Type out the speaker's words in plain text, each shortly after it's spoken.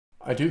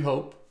I do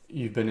hope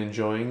you've been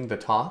enjoying the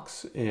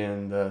talks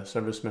in the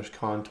Service Mesh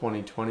Con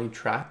 2020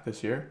 track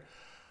this year.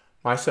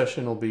 My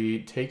session will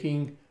be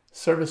taking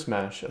Service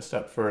Mesh a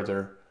step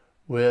further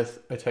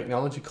with a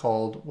technology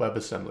called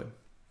WebAssembly.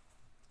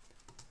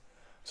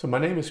 So my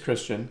name is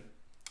Christian,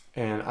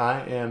 and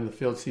I am the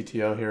field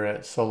CTO here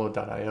at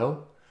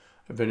Solo.io.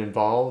 I've been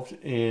involved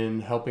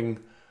in helping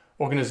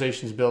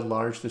organizations build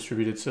large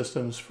distributed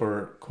systems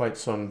for quite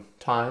some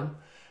time,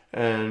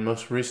 and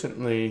most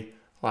recently,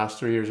 last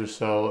 3 years or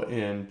so,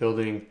 in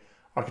building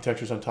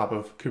architectures on top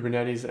of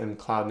Kubernetes and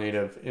cloud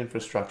native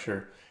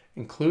infrastructure,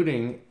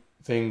 including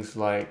things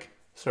like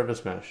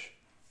Service Mesh.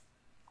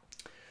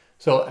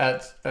 So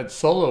at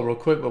Solo, real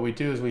quick, what we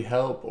do is we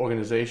help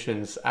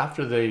organizations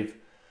after they've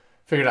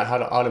figured out how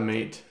to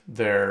automate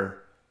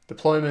their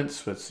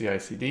deployments with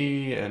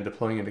CI/CD and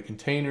deploying into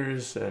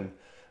containers and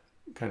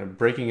kind of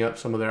breaking up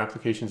some of their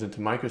applications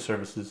into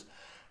microservices.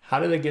 How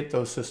do they get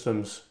those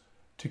systems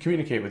to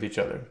communicate with each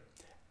other?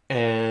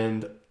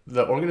 And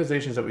the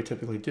organizations that we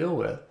typically deal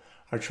with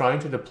are trying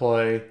to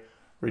deploy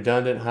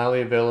redundant,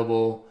 highly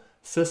available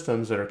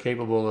systems that are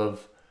capable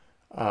of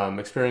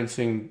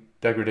experiencing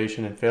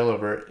degradation and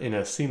failover in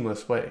a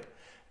seamless way.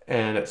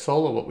 And at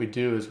Solo, what we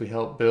do is we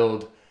help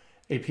build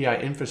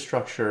API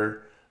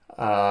infrastructure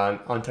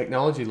on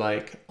technology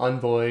like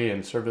Envoy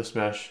and Service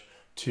Mesh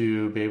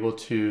to be able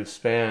to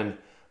span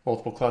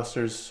multiple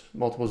clusters,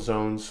 multiple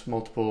zones,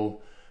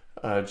 multiple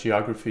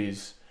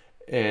geographies,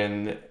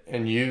 and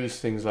use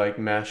things like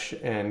mesh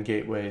and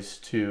gateways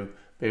to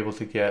be able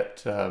to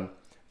get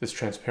this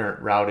transparent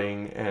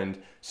routing and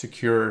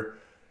secure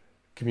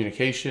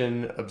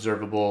communication,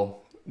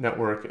 observable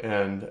network,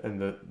 and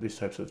these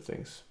types of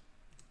things.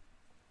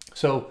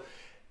 So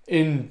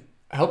in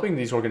helping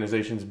these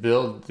organizations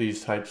build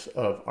these types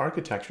of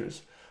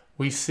architectures,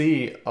 we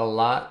see a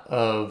lot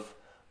of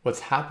what's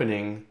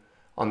happening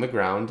on the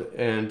ground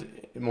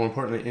and, more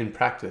importantly, in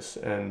practice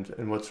and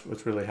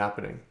what's really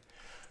happening.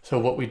 So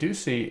what we do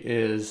see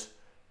is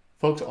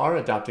folks are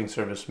adopting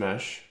Service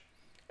Mesh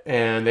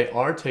and they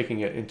are taking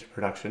it into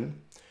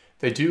production.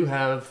 They do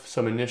have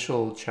some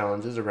initial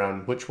challenges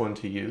around which one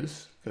to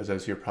use, because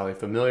as you're probably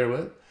familiar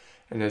with,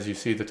 and as you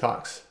see the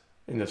talks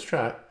in this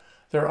track,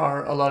 there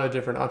are a lot of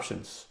different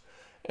options.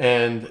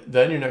 And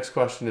then your next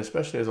question,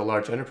 especially as a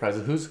large enterprise,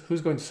 is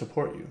who's going to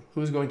support you?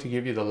 Who's going to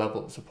give you the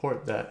level of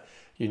support that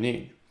you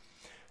need?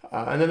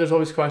 And then there's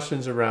always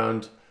questions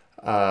around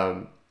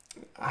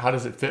how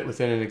does it fit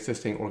within an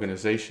existing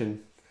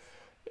organization?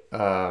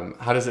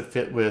 How does it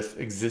fit with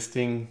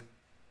existing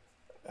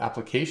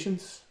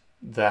applications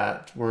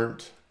that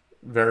weren't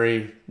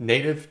very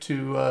native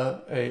to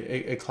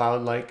a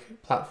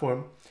cloud-like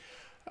platform?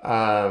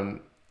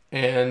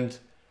 And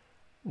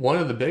one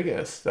of the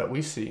biggest that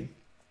we see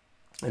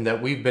and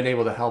that we've been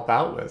able to help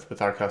out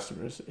with our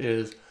customers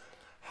is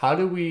how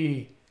do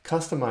we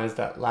customize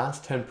that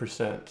last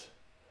 10%?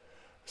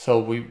 So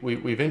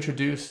we've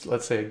introduced,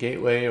 let's say, a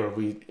gateway, or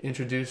we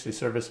introduced a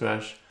Service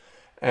Mesh,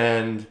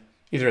 and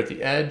either at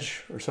the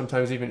edge or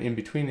sometimes even in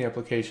between the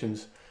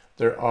applications,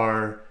 there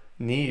are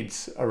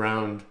needs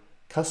around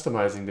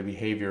customizing the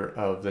behavior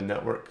of the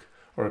network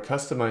or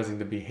customizing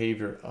the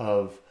behavior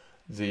of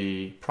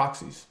the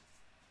proxies.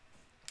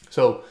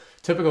 So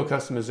typical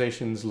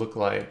customizations look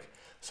like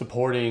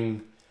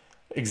supporting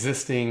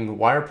existing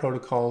wire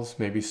protocols.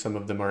 Maybe some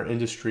of them are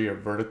industry or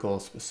vertical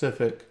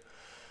specific.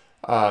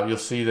 You'll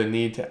see the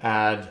need to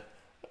add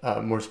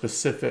more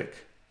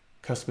specific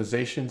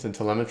customizations and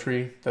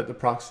telemetry that the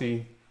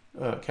proxy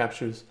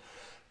captures,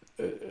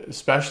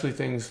 especially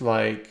things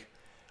like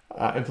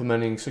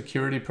implementing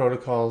security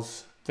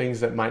protocols,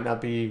 things that might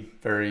not be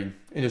very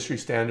industry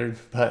standard,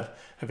 but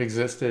have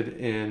existed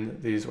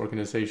in these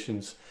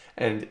organizations.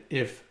 And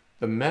if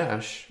the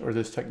mesh or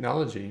this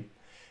technology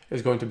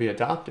is going to be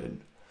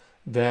adopted,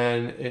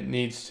 then it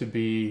needs to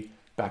be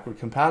backward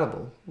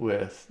compatible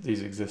with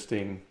these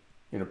existing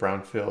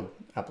brownfield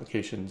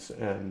applications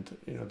and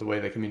the way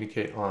they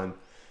communicate on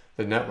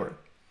the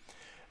network.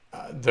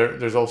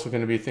 There's also going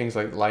to be things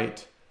like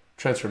light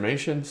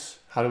transformations.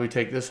 How do we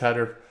take this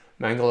header,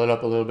 mangle it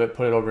up a little bit,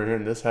 put it over here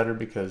in this header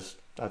because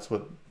that's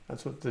what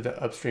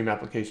the upstream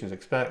applications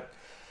expect,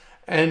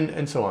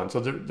 and so on.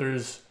 So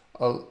there's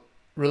a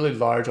really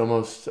large,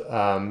 almost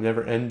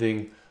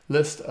never-ending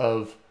list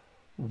of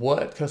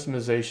what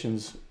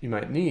customizations you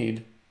might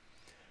need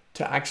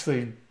to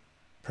actually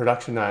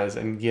productionize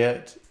and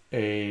get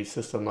a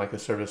system like a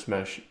Service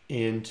Mesh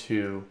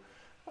into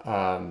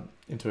an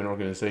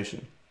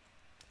organization.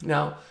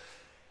 Now,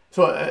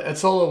 so at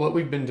Solo, what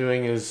we've been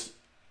doing is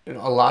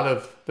a lot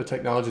of the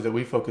technology that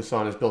we focus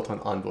on is built on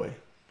Envoy.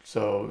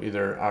 So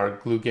either our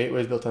Glue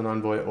gateway is built on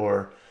Envoy,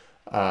 or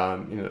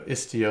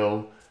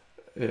Istio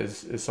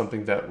is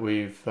something that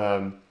we've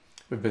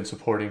been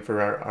supporting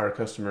for our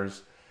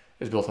customers,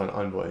 is built on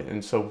Envoy.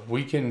 And so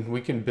we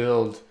can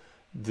build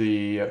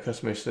the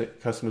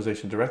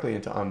customization directly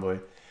into Envoy.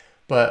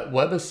 But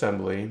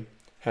WebAssembly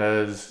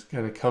has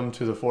kind of come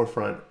to the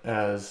forefront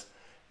as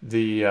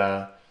the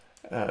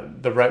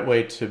right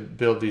way to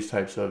build these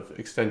types of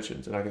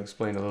extensions, and I can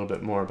explain a little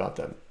bit more about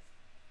them.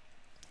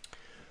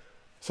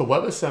 So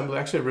WebAssembly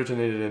actually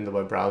originated in the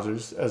web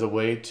browsers as a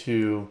way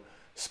to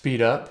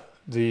speed up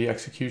the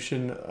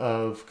execution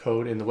of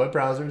code in the web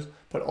browsers,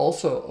 but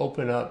also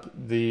open up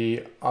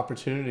the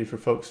opportunity for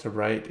folks to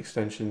write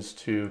extensions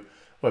to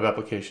web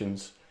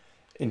applications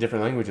in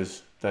different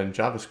languages than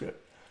JavaScript.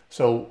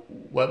 So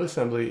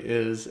WebAssembly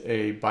is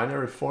a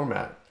binary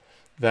format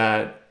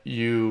that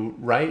you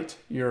write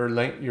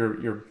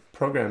your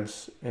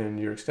programs and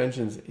your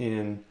extensions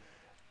in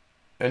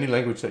any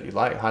language that you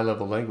like,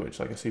 high-level language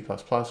like a C++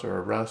 or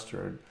a Rust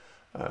or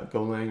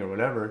Golang or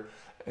whatever,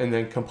 and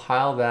then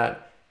compile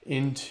that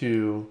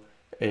into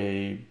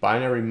a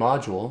binary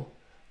module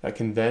that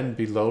can then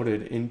be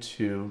loaded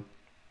into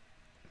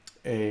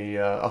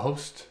a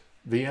host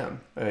VM,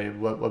 a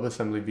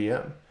WebAssembly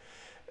VM.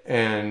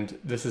 And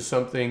this is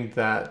something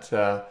that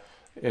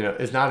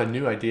is not a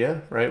new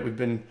idea, right? We've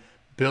been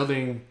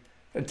building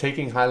and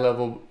taking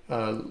high-level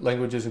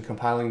languages and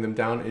compiling them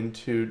down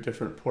into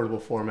different portable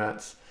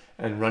formats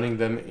and running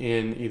them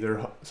in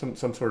either some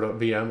sort of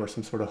VM or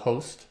some sort of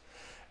host.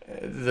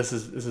 This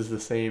is the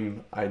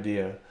same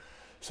idea.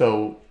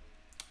 So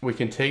we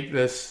can take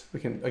this.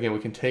 We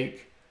can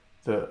take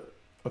a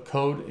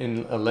code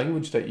in a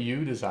language that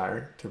you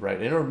desire to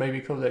write in, or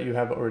maybe code that you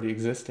have already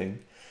existing,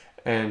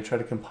 and try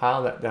to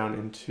compile that down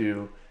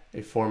into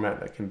a format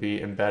that can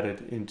be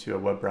embedded into a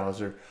web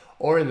browser,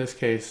 or in this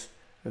case,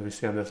 as we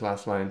see on this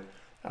last line,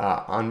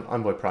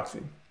 Envoy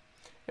proxy.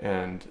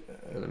 And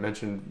as I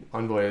mentioned,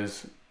 Envoy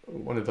is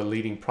one of the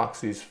leading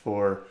proxies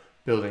for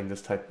building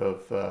this type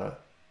of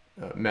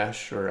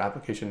mesh or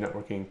application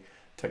networking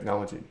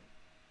technology.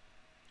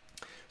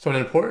 So an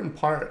important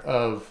part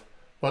of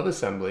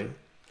WebAssembly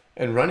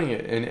and running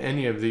it in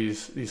any of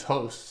these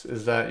hosts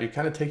is that you're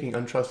kind of taking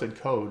untrusted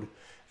code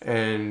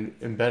and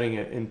embedding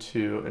it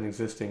into an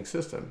existing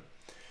system.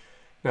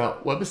 Now,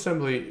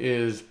 WebAssembly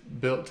is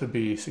built to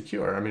be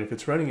secure. I mean, if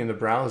it's running in the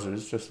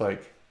browsers, just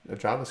like a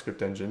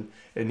JavaScript engine,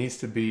 it needs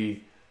to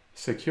be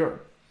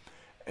secure.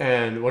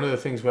 And one of the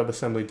things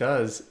WebAssembly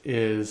does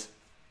is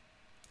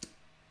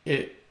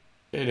it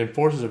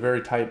enforces a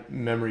very tight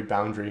memory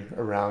boundary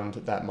around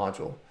that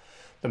module.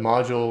 The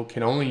module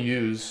can only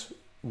use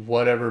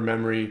whatever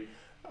memory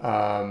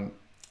and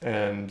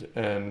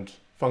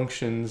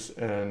functions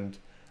and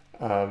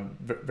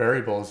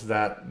variables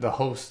that the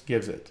host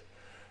gives it.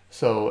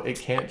 So it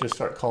can't just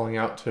start calling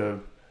out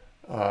to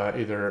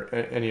either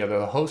any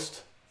other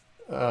host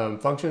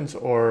functions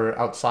or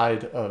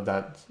outside of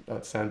that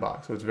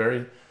sandbox. So it's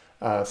very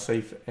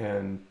safe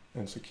and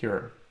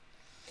secure.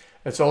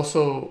 It's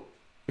also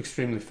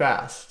extremely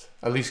fast,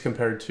 at least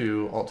compared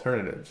to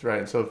alternatives,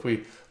 right? So if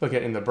we look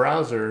at in the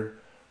browser,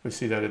 we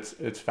see that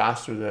it's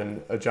faster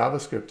than a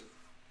JavaScript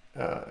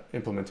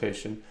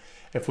implementation.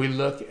 If we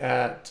look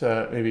at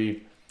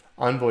maybe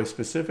Envoy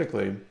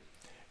specifically,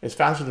 it's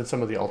faster than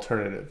some of the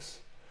alternatives.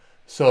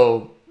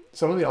 So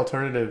some of the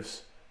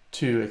alternatives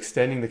to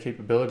extending the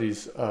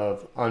capabilities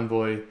of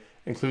Envoy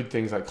include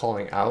things like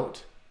calling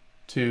out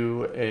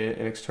to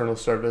an external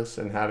service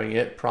and having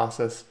it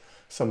process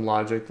some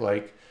logic.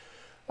 Like,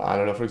 I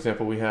don't know, for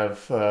example, we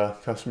have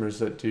customers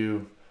that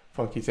do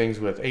funky things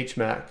with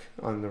HMAC.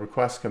 On the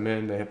requests come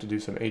in, they have to do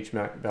some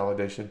HMAC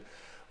validation.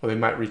 Well, they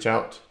might reach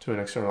out to an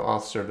external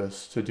auth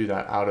service to do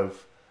that out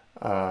of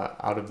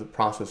the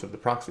process of the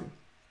proxy.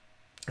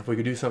 If we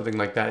could do something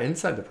like that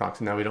inside the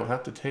proxy, now we don't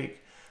have to take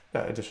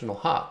that additional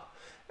hop,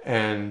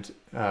 and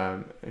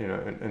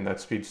and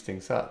that speeds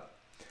things up.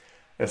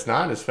 It's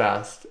not as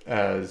fast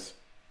as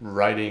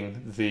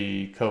writing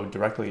the code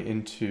directly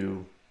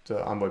into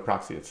the Envoy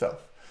proxy itself.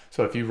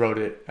 So if you wrote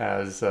it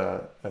as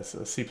a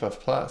C++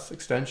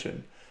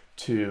 extension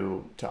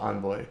to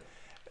Envoy,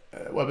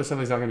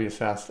 WebAssembly is not going to be as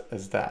fast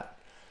as that.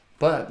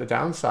 But the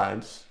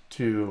downsides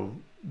to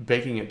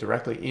baking it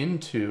directly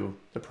into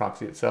the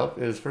proxy itself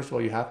is, first of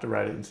all, you have to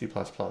write it in C++.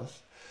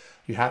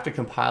 You have to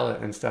compile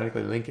it and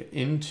statically link it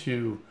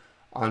into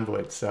Envoy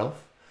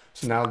itself.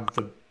 So now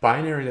the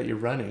binary that you're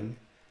running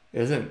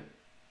isn't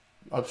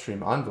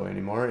upstream Envoy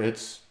anymore.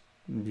 It's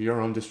your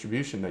own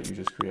distribution that you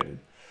just created.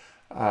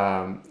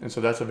 And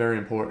so that's a very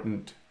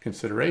important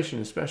consideration,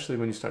 especially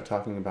when you start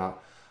talking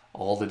about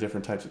all the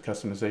different types of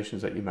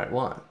customizations that you might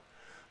want.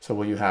 So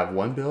will you have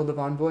one build of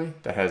Envoy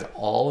that has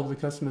all of the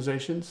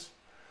customizations?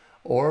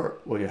 Or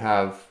will you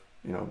have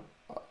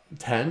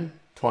 10,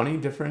 20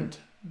 different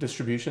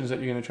distributions that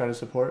you're going to try to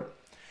support?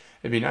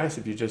 It'd be nice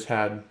if you just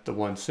had the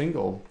one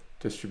single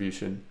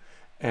distribution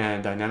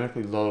and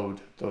dynamically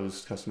load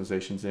those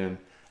customizations in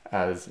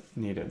as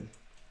needed.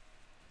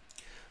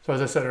 So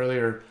as I said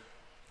earlier,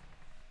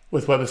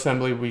 with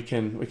WebAssembly, we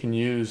can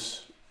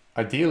use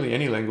ideally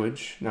any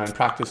language. Now in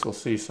practice, we'll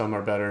see some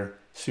are better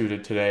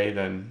suited today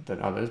than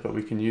others, but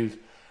we can use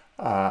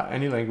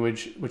any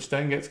language, which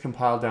then gets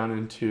compiled down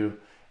into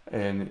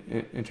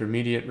an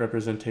intermediate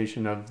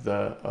representation of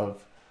the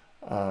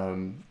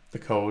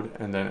code,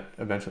 and then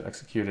eventually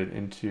executed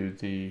into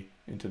the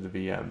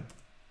VM.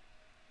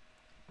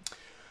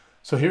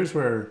 So here's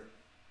where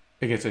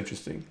it gets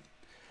interesting,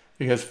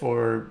 because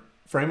for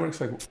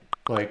frameworks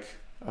like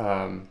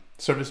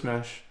Service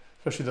Mesh,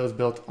 especially those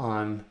built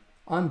on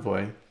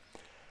Envoy,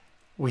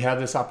 we have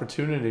this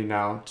opportunity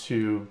now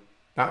to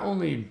not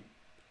only,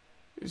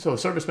 so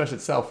Service Mesh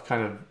itself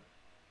kind of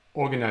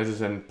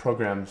organizes and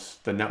programs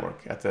the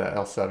network at the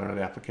L7 or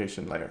the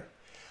application layer.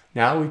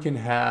 Now we can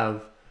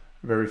have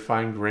very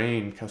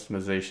fine-grained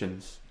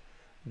customizations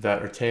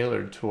that are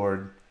tailored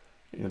toward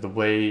the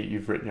way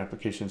you've written your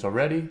applications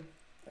already,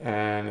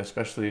 and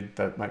especially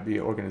that might be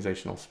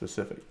organizational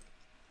specific.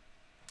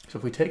 So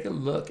if we take a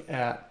look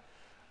at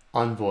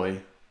Envoy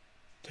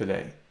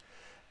today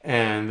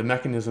and the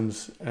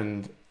mechanisms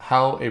and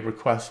how a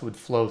request would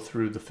flow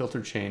through the filter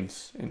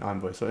chains in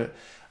Envoy. So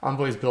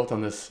Envoy is built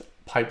on this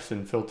pipes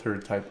and filter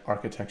type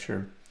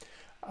architecture,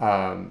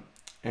 and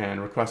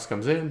request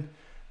comes in,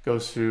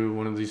 goes through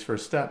one of these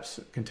first steps,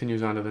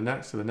 continues on to the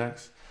next,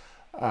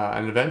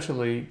 and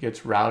eventually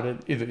gets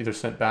routed, either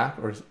sent back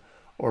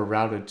or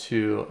routed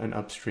to an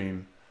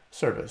upstream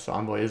service. So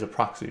Envoy is a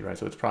proxy, right?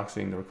 So it's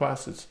proxying the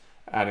request, it's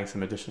adding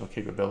some additional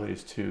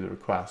capabilities to the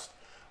request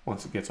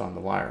once it gets on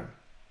the wire.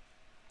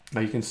 Now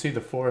you can see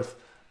the fourth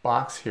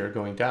box here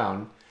going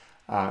down.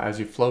 As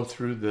you flow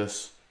through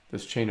this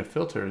chain of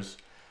filters,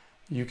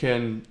 you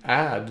can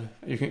add,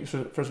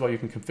 so first of all, you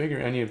can configure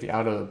any of the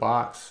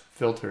out-of-the-box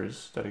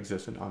filters that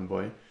exist in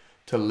Envoy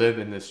to live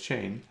in this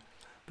chain,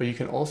 but you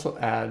can also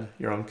add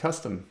your own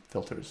custom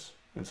filters.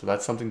 And so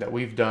that's something that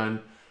we've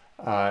done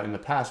in the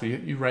past. So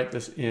you write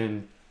this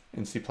in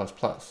C++.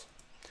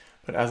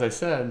 But as I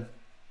said,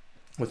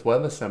 with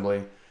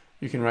WebAssembly,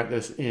 you can write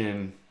this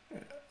in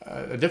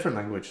a different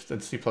language than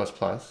C++,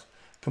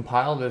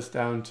 compile this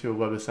down to a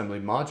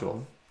WebAssembly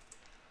module,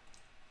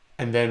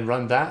 and then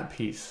run that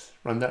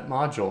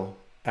module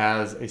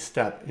as a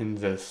step in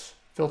this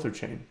filter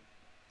chain.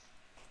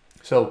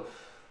 So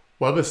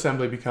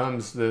WebAssembly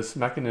becomes this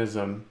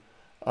mechanism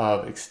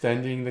of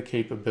extending the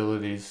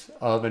capabilities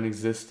of an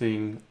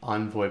existing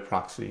Envoy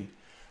proxy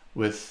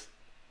with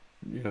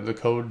the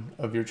code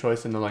of your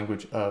choice and the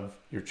language of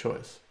your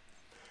choice.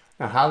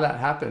 Now how that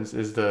happens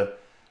is the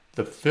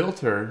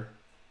filter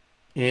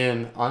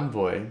in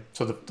Envoy,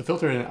 so the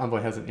filter in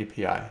Envoy has an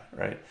API,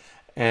 right?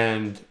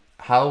 And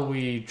how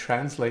we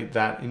translate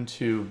that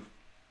into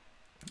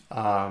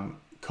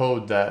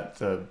code that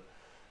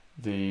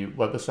the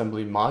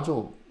WebAssembly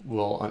module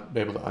will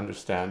be able to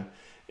understand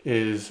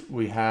is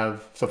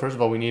so first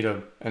of all, we need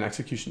an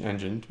execution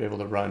engine to be able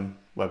to run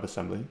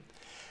WebAssembly.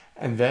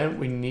 And then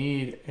we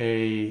need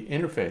a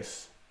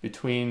interface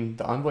between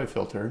the Envoy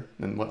filter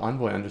and what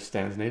Envoy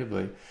understands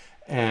natively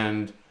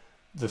and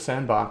the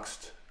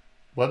sandboxed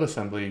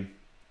WebAssembly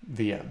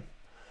VM,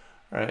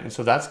 right? And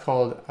so that's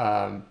called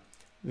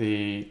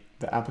the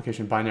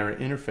application binary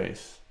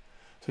interface.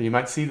 So you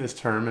might see this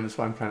term, and that's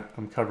why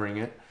I'm covering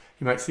it.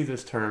 You might see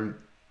this term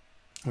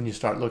when you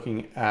start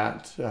looking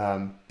at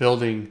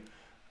building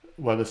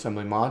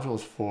WebAssembly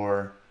modules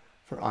for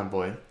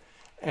Envoy.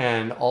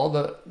 And all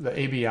the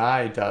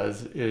ABI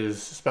does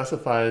is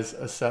specifies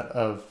a set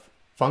of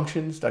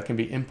functions that can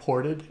be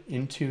imported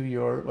into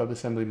your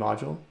WebAssembly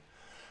module,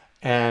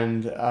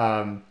 and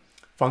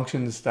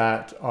functions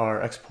that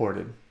are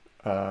exported.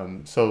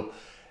 So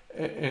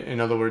in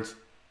other words,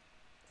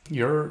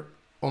 you're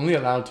only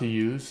allowed to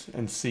use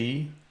and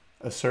see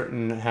a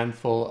certain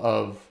handful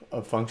of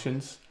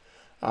functions,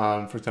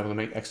 for example, to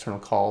make external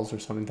calls or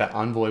something that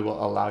Envoy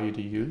will allow you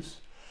to use.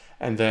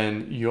 And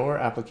then your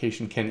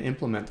application can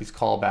implement these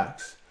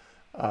callbacks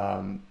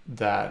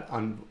that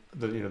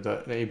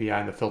the ABI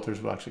and the filters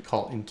will actually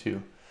call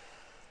into.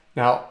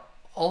 Now,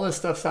 all this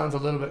stuff sounds a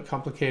little bit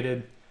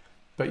complicated,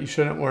 but you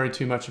shouldn't worry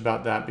too much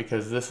about that,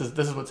 because this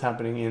is what's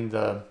happening in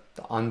the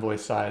Envoy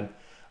side.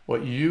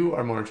 What you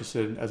are more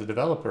interested in as a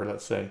developer,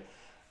 let's say,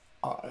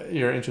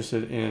 you're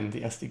interested in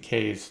the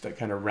SDKs that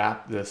kind of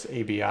wrap this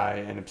ABI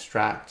and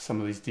abstract some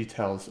of these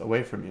details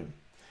away from you.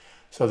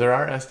 So there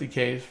are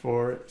SDKs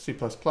for C++,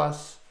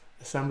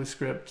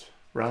 AssemblyScript,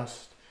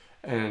 Rust,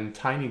 and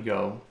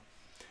TinyGo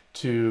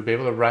to be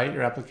able to write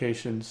your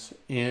applications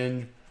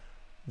in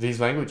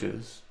these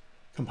languages,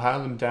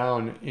 compile them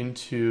down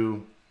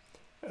into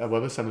a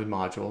WebAssembly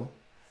module,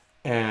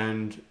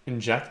 and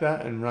inject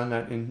that and run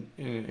that in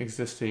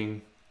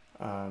existing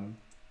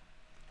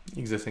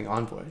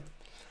Envoy.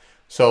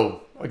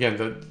 So again,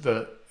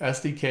 the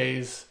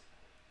SDKs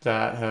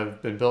that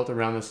have been built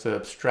around this to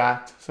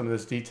abstract some of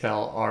this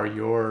detail are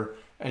your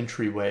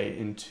entryway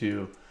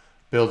into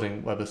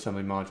building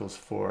WebAssembly modules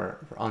for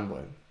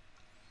Envoy.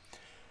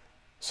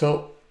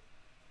 So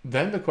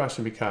then the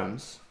question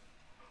becomes,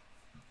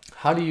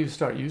 how do you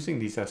start using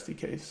these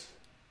SDKs?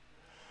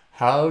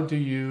 How do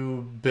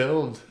you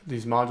build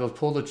these modules,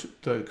 pull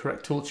the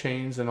correct tool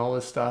chains and all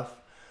this stuff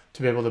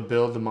to be able to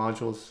build the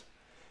modules?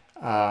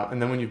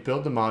 And then when you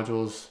build the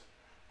modules,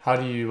 how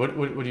do you, what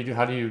do you do?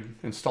 How do you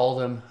install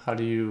them? How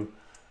do you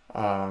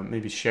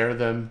maybe share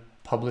them,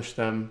 publish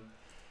them?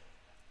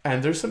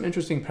 And there's some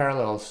interesting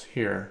parallels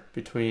here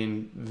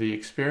between the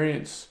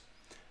experience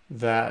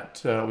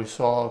that we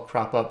saw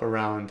crop up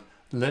around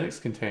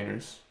Linux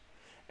containers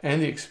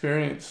and the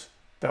experience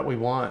that we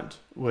want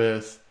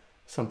with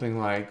something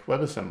like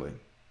WebAssembly.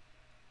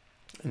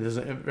 And this is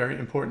a very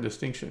important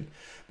distinction,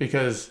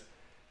 because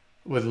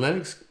with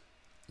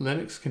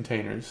Linux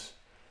containers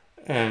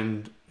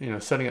and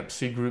setting up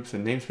C groups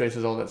and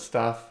namespaces, all that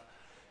stuff,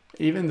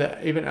 even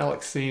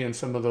LXC and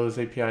some of those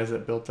APIs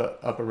that built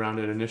up around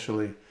it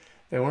initially,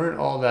 they weren't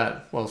all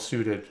that well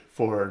suited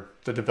for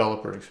the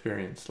developer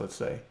experience, let's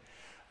say.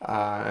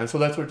 And so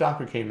that's where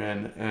Docker came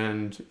in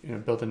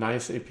and built a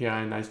nice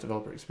API, nice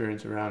developer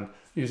experience around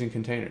using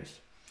containers.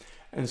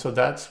 And so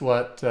that's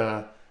what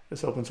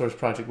this open source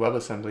project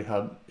WebAssembly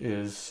Hub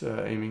is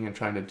aiming and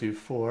trying to do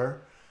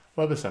for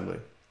WebAssembly.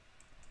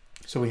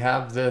 So we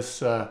have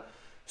this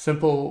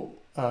simple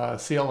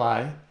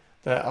CLI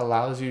that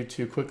allows you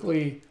to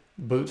quickly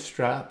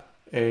bootstrap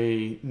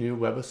a new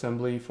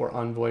WebAssembly for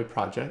Envoy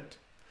project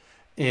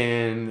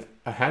in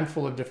a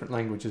handful of different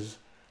languages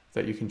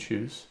that you can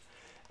choose.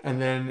 And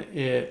then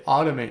it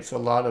automates a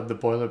lot of the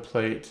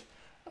boilerplate,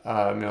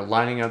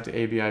 lining up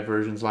the ABI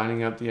versions,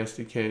 lining up the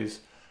SDKs,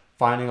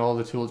 finding all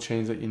the tool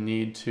chains that you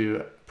need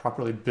to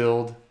properly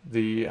build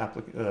the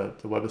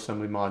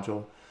WebAssembly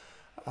module.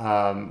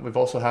 We've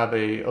also have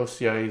a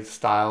OCI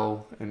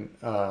style and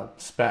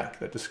spec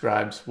that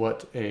describes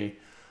what a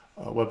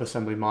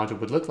WebAssembly module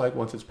would look like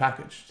once it's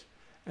packaged.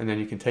 And then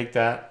you can take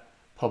that,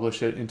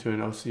 publish it into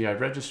an OCI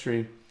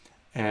registry,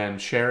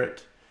 and share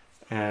it,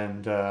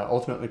 and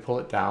ultimately pull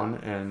it down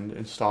and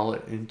install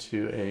it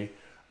into a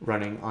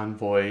running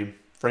Envoy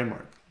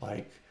framework,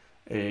 like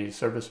a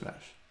service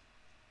mesh.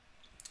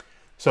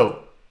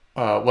 So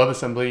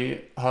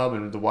WebAssembly Hub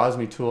and the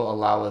Wasm tool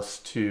allow us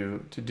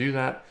to do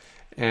that.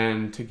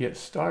 And to get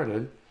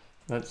started,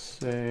 let's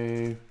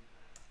say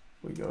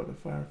we go to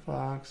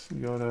Firefox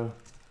and go to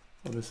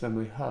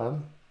WebAssembly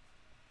Hub.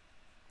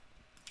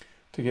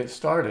 To get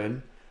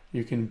started,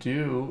 you can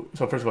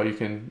so first of all, you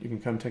can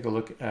come take a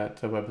look at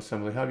the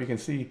WebAssembly Hub. You can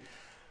see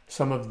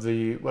some of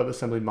the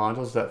WebAssembly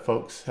modules that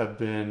folks have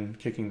been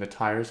kicking the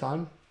tires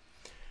on.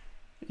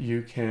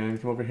 You can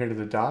come over here to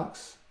the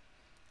docs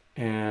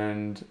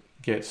and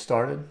get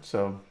started.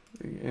 So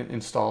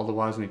install the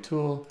Wasm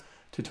tool,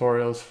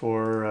 tutorials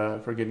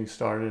for getting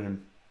started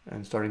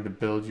and starting to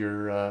build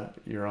your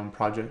own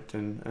project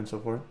and so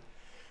forth.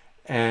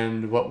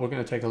 And what we're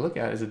going to take a look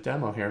at is a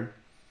demo here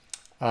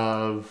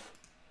of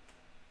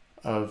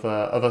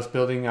us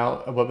building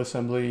out a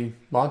WebAssembly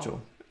module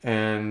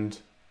and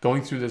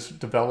going through this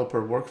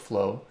developer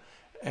workflow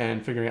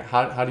and figuring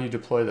out how do you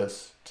deploy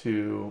this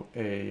to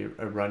a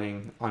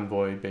running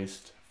Envoy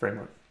based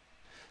framework.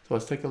 So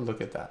let's take a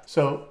look at that.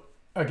 So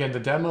again, the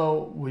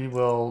demo, we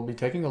will be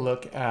taking a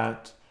look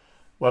at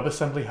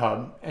WebAssembly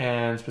Hub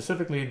and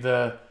specifically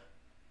the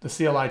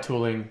CLI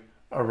tooling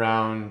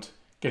around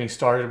getting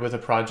started with a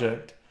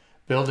project,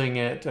 building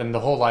it, and the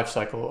whole life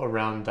cycle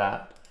around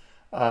that.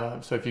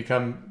 So if you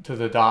come to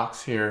the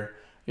docs here,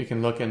 you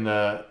can look in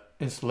the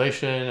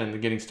installation and the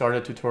getting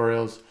started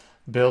tutorials,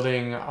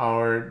 building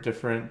our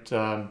different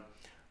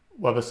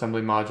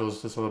WebAssembly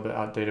modules. Just a little bit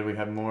outdated. We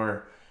have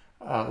more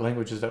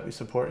languages that we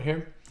support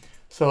here.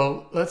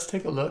 So let's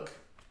take a look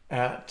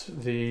at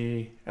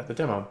the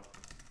demo.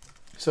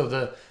 So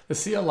the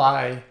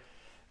CLI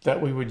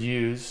that we would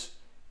use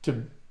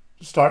to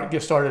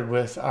get started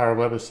with our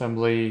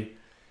WebAssembly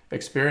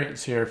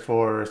experience here,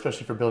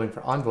 especially for building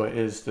for Envoy,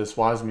 is this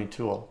Wasm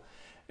tool.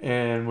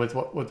 And with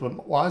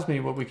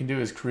Wasm, what we can do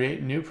is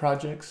create new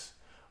projects.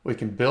 We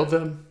can build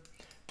them,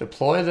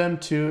 deploy them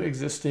to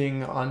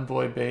existing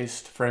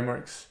Envoy-based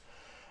frameworks,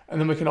 and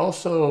then we can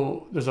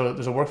also there's a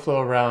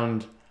workflow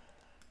around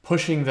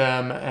pushing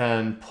them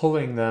and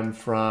pulling them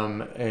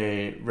from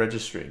a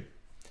registry.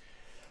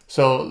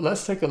 So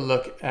let's take a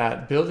look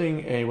at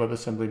building a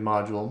WebAssembly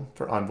module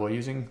for Envoy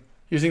using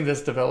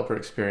this developer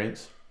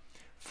experience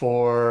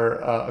for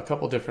a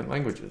couple different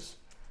languages.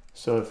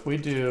 So if we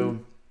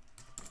do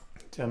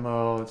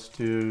demo, let's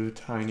do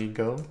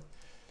TinyGo.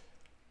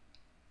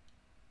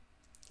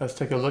 Let's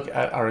take a look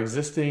at our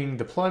existing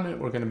deployment.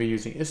 We're going to be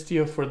using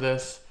Istio for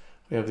this.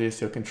 We have the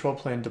Istio control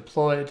plane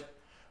deployed.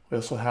 We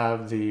also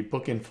have the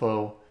book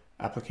info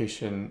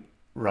application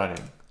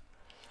running.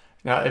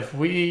 Now, if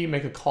we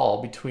make a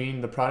call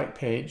between the product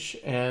page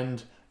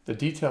and the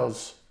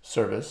details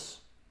service,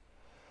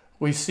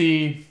 we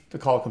see the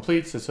call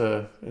completes. It's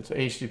a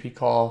HTTP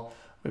call.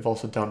 We've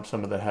also dumped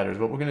some of the headers.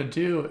 What we're going to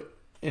do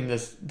in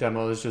this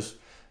demo is just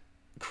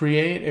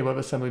create a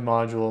WebAssembly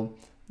module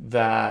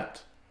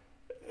that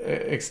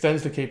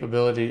extends the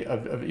capability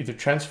of either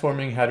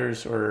transforming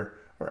headers or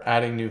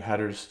adding new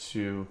headers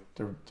to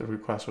the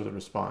request or the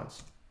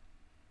response.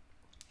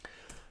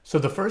 So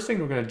the first thing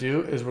we're going to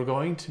do is we're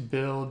going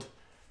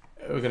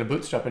to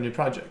bootstrap a new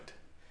project,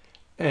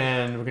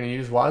 and we're going to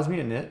use Wasm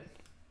init,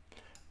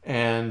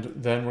 and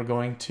then we're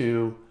going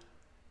to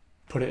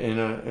put it in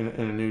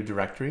a new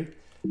directory,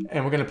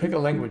 and we're going to pick a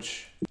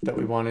language that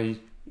we want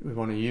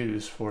to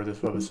use for this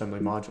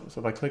WebAssembly module. So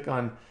if I click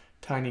on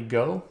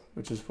TinyGo,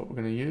 which is what we're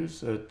going to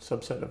use, a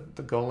subset of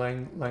the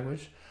Golang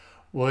language,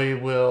 we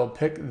will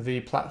pick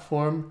the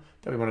platform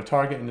that we want to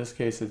target. In this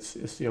case, it's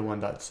Istio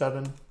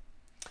 1.7.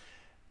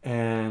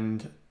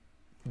 And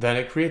then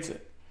it creates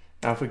it.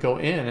 Now, if we go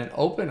in and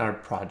open our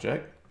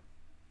project,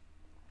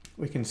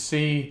 we can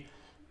see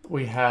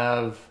we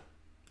have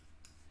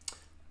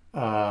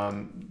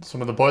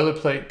some of the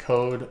boilerplate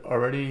code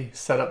already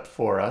set up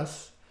for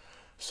us.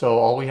 So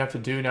all we have to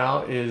do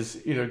now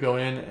is either go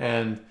in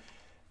and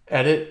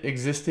edit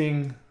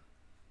existing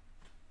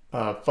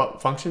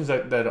functions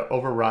that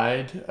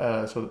override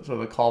so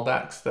the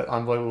callbacks that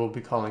Envoy will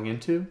be calling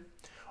into,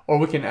 or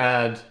we can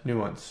add new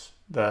ones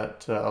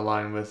that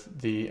align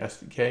with the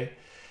SDK.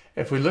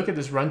 If we look at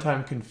this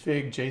runtime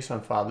config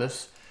JSON file,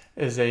 this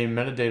is a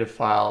metadata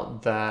file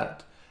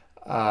that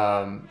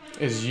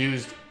is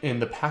used in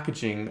the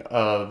packaging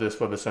of this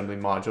WebAssembly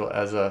module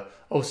as a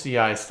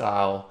OCI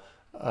style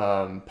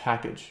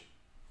package.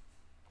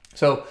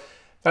 So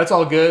that's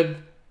all good.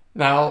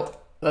 Now,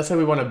 let's say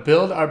we want to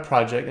build our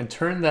project and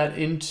turn that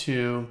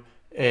into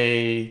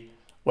a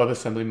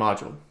WebAssembly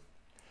module.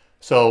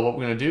 So what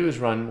we're going to do is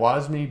run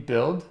wasm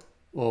build.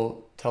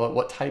 We'll tell it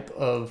what type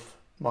of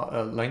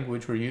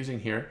language we're using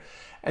here.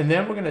 And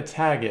then we're going to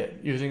tag it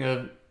using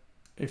a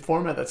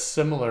format that's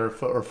similar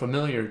or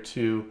familiar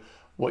to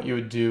what you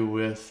would do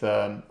with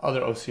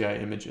other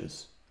OCI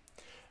images.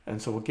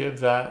 And so we'll give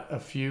that a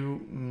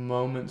few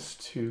moments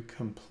to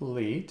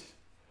complete.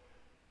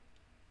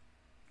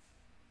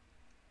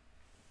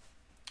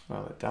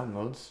 While it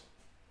downloads.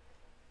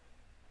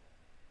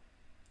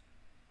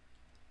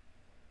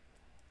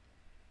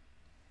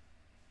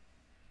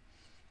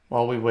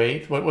 While we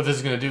wait, what this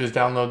is going to do is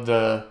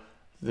download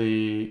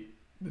the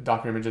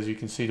Docker image, as you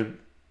can see,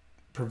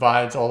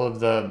 provides all of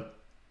the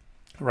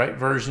right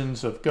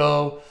versions of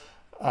Go,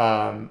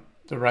 the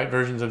right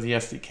versions of the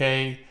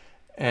SDK,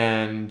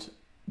 and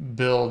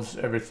builds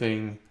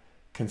everything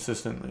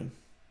consistently.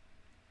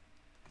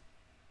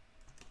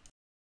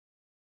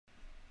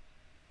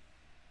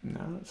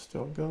 Now it's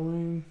still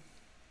going.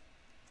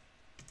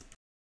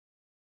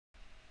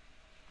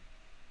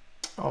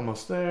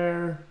 Almost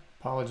there.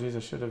 Apologies, I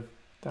should have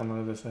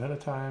downloaded this ahead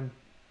of time.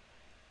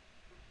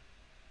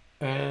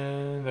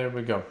 And there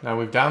we go. Now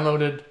we've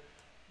downloaded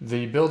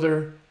the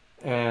builder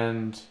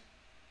and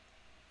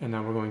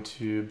now we're going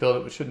to build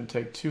it, which shouldn't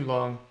take too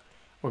long.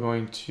 We're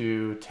going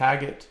to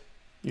tag it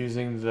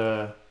using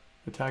the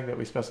tag that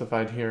we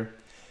specified here.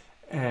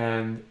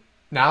 And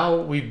now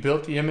we've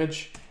built the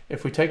image.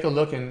 If we take a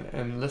look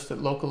and list it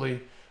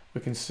locally,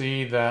 we can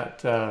see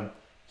that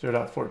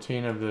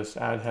 0.14 of this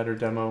add header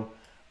demo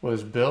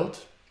was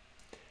built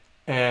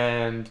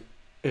and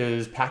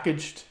is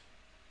packaged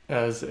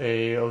as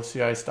a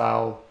OCI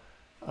style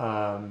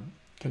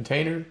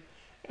container.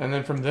 And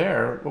then from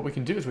there, what we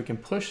can do is we can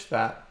push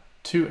that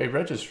to a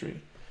registry.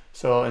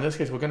 So in this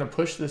case, we're going to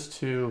push this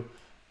to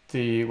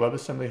the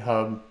WebAssembly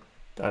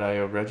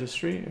hub.io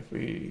registry. If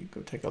we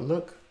go take a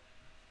look,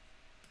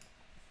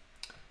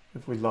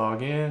 if we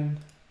log in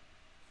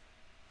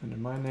under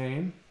my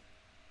name,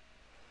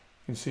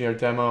 you can see our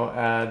demo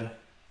add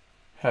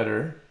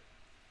header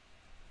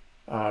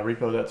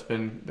repo that's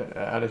been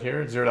added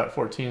here.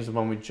 0.14 is the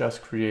one we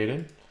just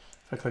created.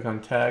 If I click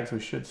on tags, we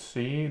should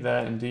see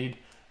that indeed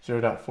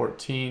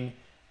 0.14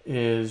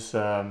 is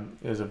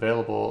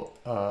available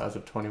as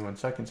of 21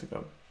 seconds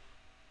ago.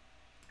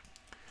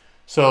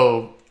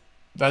 So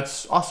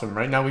that's awesome,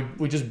 right? Now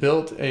we just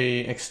built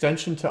a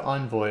extension to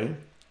Envoy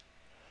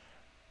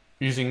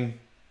using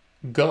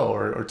Go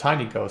or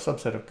TinyGo, a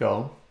subset of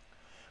Go.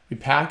 We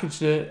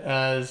packaged it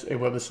as a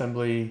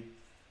WebAssembly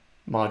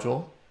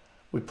module.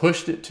 We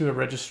pushed it to a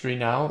registry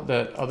now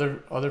that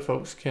other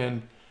folks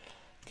can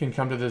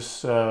come to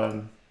this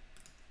this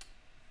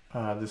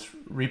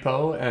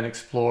repo and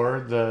explore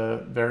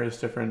the various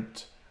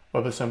different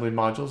WebAssembly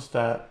modules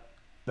that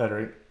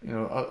are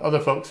other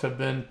folks have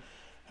been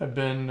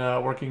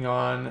working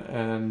on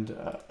and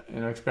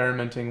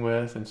experimenting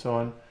with and so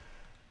on.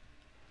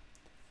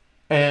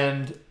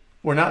 And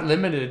we're not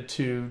limited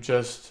to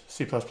just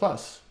C++,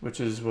 which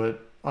is what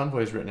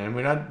Envoy is written in.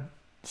 We're not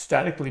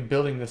statically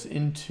building this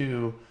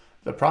into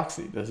the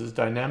proxy. This is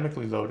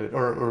dynamically loaded,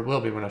 or will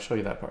be when I show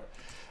you that part.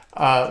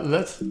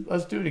 Let's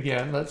do it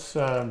again. Let's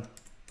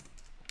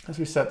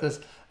reset this.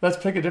 Let's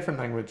pick a different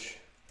language.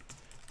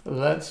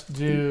 Let's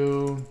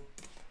do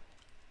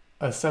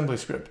assembly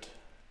script.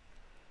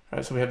 All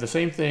right, so we have the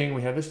same thing.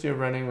 We have Istio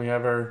running. We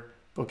have our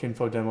book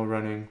info demo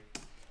running.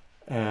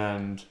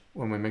 And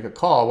when we make a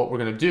call, what we're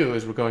going to do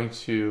is we're going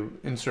to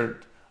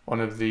insert one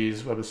of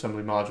these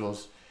WebAssembly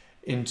modules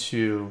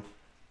into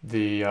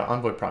the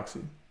Envoy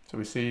proxy. So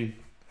we see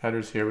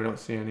headers here. We don't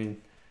see any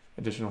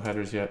additional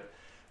headers yet.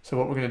 So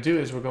what we're going to do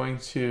is we're going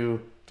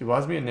to do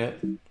wasm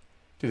init,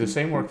 do the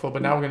same workflow,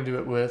 but now we're going to do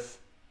it with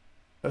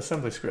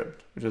assembly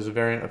script, which is a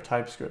variant of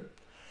TypeScript.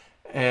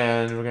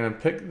 And we're going to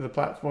pick the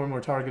platform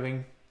we're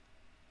targeting.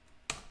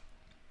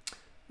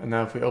 And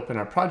now if we open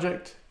our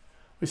project,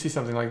 we see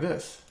something like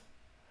this.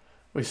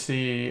 We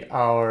see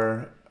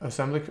our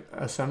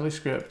assembly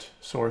script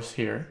source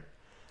here,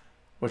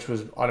 which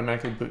was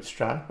automatically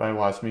bootstrapped by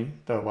Wasm,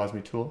 the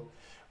Wasm tool.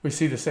 We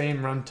see the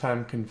same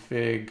runtime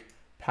config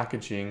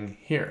packaging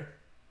here.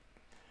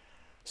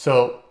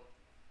 So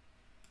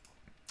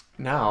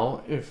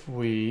now if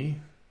we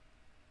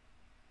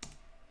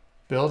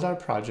build our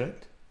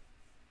project,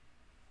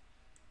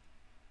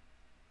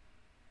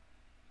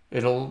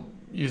 it'll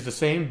use the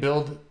same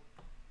build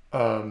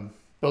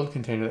build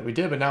container that we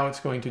did, but now it's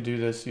going to do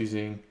this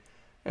using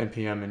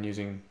npm and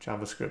using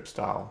JavaScript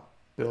style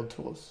build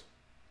tools.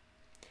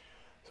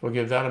 So we'll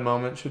give that a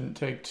moment. Shouldn't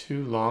take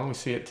too long. We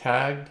see it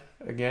tagged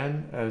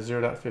again as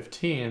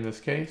 0.15 in this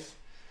case.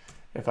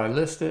 If I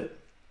list it,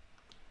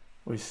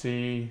 we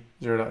see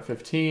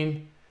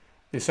 0.15.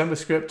 The assembly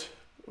script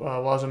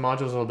Wasm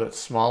module is a little bit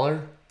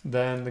smaller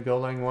than the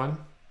Golang one.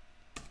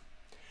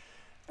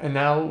 And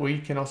now we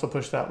can also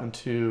push that one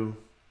to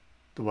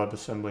the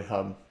WebAssembly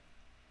Hub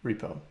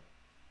repo.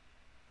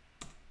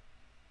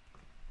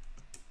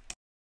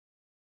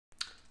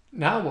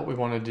 Now what we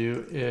want to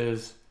do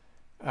is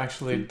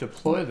actually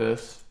deploy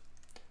this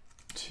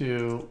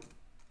to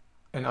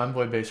an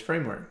Envoy-based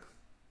framework.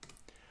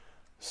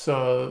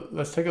 So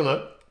let's take a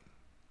look.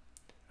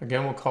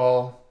 Again, we'll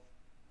call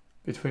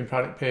between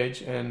product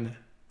page and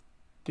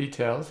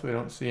details. We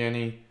don't see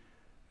any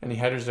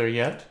headers there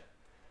yet.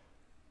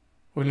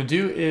 What we're going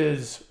to do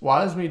is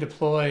Wasm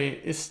deploy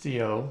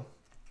Istio.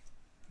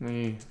 Let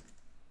me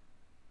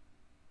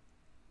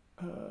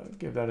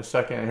give that a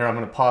second. Here I'm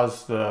going to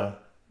pause the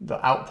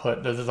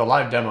output. This is a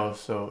live demo,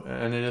 so,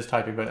 and it is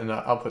typing, but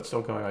the output's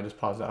still going. I just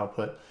paused the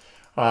output.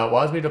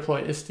 Wasm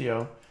deploy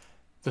Istio,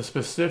 the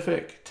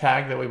specific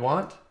tag that we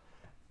want,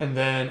 and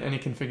then any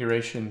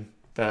configuration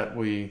that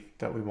we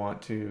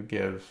want to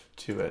give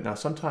to it. Now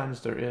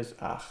sometimes there is,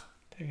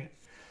 dang it,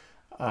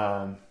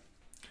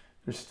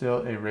 there's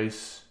still a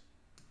race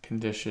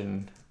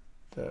condition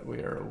that we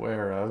are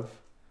aware of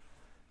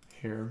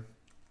here.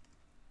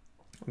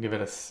 I'll give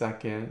it a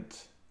second.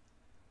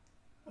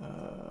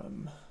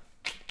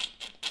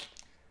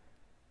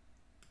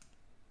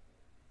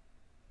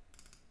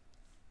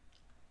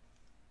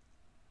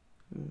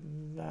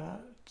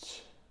 That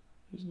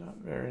is not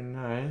very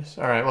nice.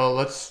 All right, well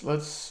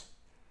let's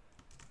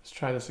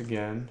try this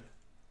again.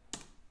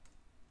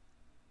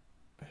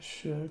 I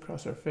should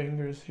cross our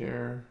fingers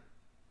here.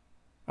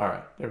 All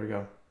right, there we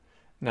go.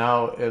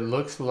 Now it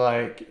looks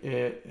like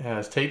it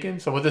has taken.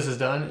 So what this has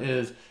done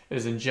is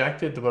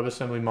injected the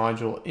WebAssembly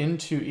module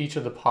into each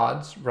of the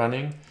pods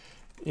running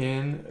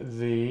in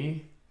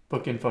the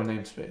book info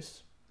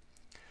namespace.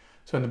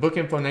 So in the book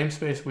info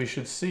namespace, we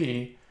should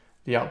see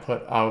the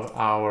output of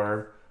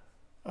our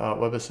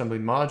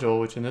WebAssembly module,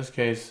 which in this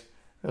case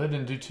really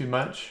didn't do too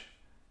much.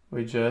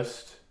 We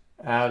just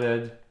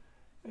added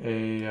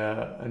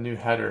a new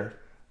header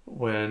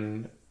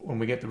when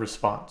we get the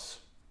response.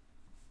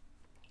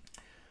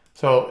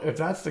 So if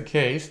that's the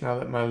case, now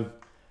that my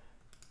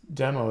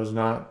demo is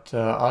not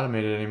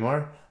automated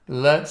anymore,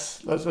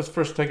 let's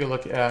first take a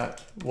look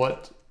at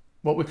what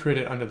we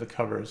created under the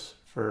covers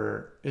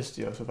for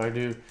Istio. So if I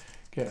do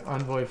get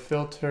Envoy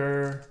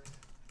filter,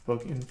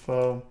 book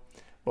info,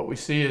 what we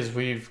see is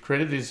we've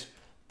created these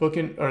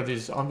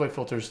these Envoy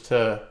filters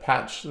to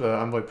patch the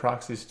Envoy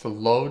proxies to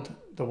load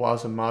the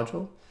Wasm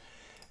module.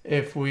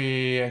 If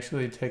we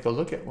actually take a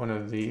look at one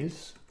of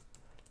these,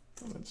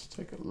 let's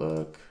take a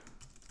look.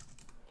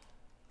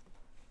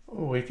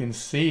 We can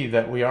see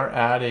that we are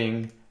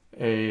adding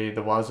the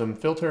Wasm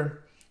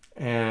filter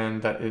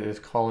and that it is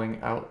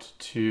calling out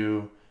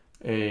to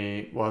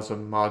a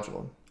Wasm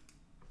module.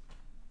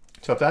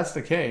 So if that's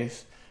the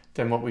case,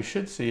 then what we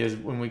should see is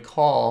when we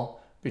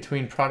call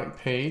between product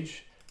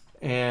page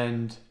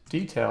and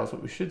details,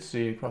 what we should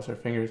see across our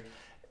fingers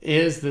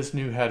is this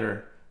new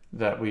header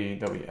that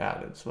we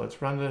added. So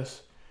let's run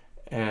this,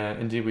 and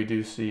indeed we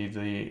do see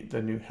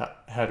the new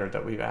header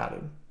that we've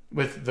added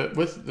with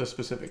the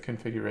specific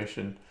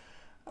configuration.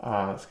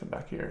 Let's come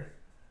back here.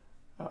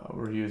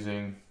 We're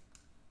using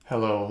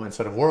hello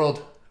instead of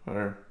world.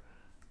 We're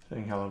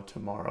saying hello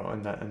tomorrow,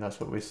 and that's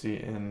what we see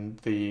in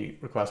the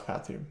request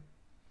path here.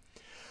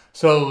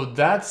 So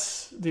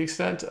that's the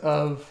extent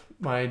of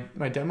my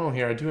demo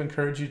here. I do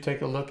encourage you to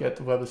take a look at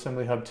the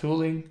WebAssembly Hub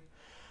tooling.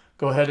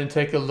 Go ahead and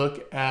take a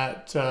look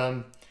at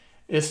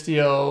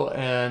Istio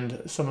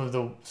and some of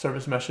the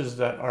service meshes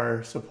that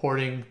are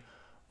supporting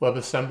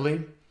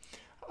WebAssembly.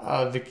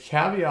 The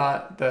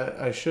caveat that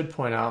I should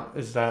point out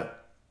is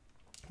that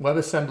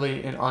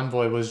WebAssembly in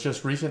Envoy was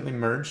just recently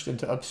merged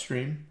into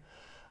upstream.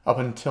 Up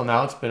until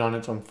now, it's been on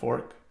its own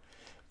fork,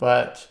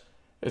 but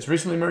it's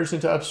recently merged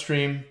into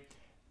upstream.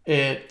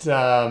 It's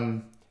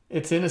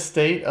in a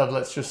state of,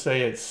 let's just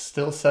say, it's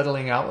still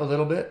settling out a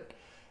little bit.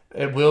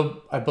 I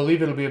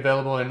believe it'll be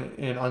available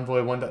in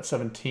Envoy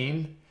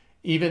 1.17.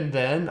 Even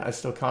then, I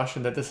still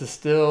caution that this is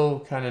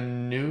still kind of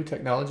new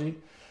technology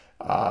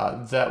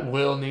that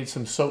will need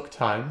some soak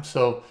time.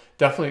 So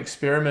definitely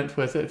experiment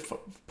with it,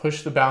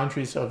 push the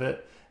boundaries of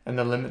it and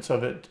the limits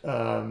of it,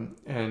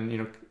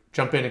 and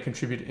jump in and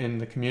contribute in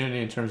the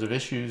community in terms of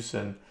issues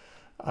and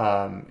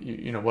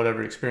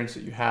whatever experience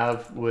that you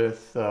have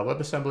with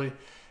WebAssembly.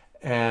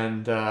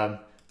 And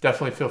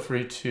definitely feel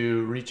free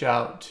to reach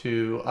out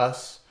to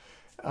us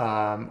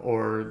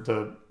or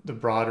the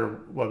broader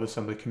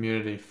WebAssembly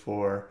community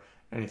for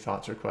any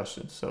thoughts or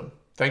questions. So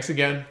thanks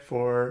again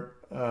for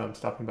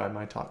stopping by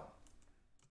my talk.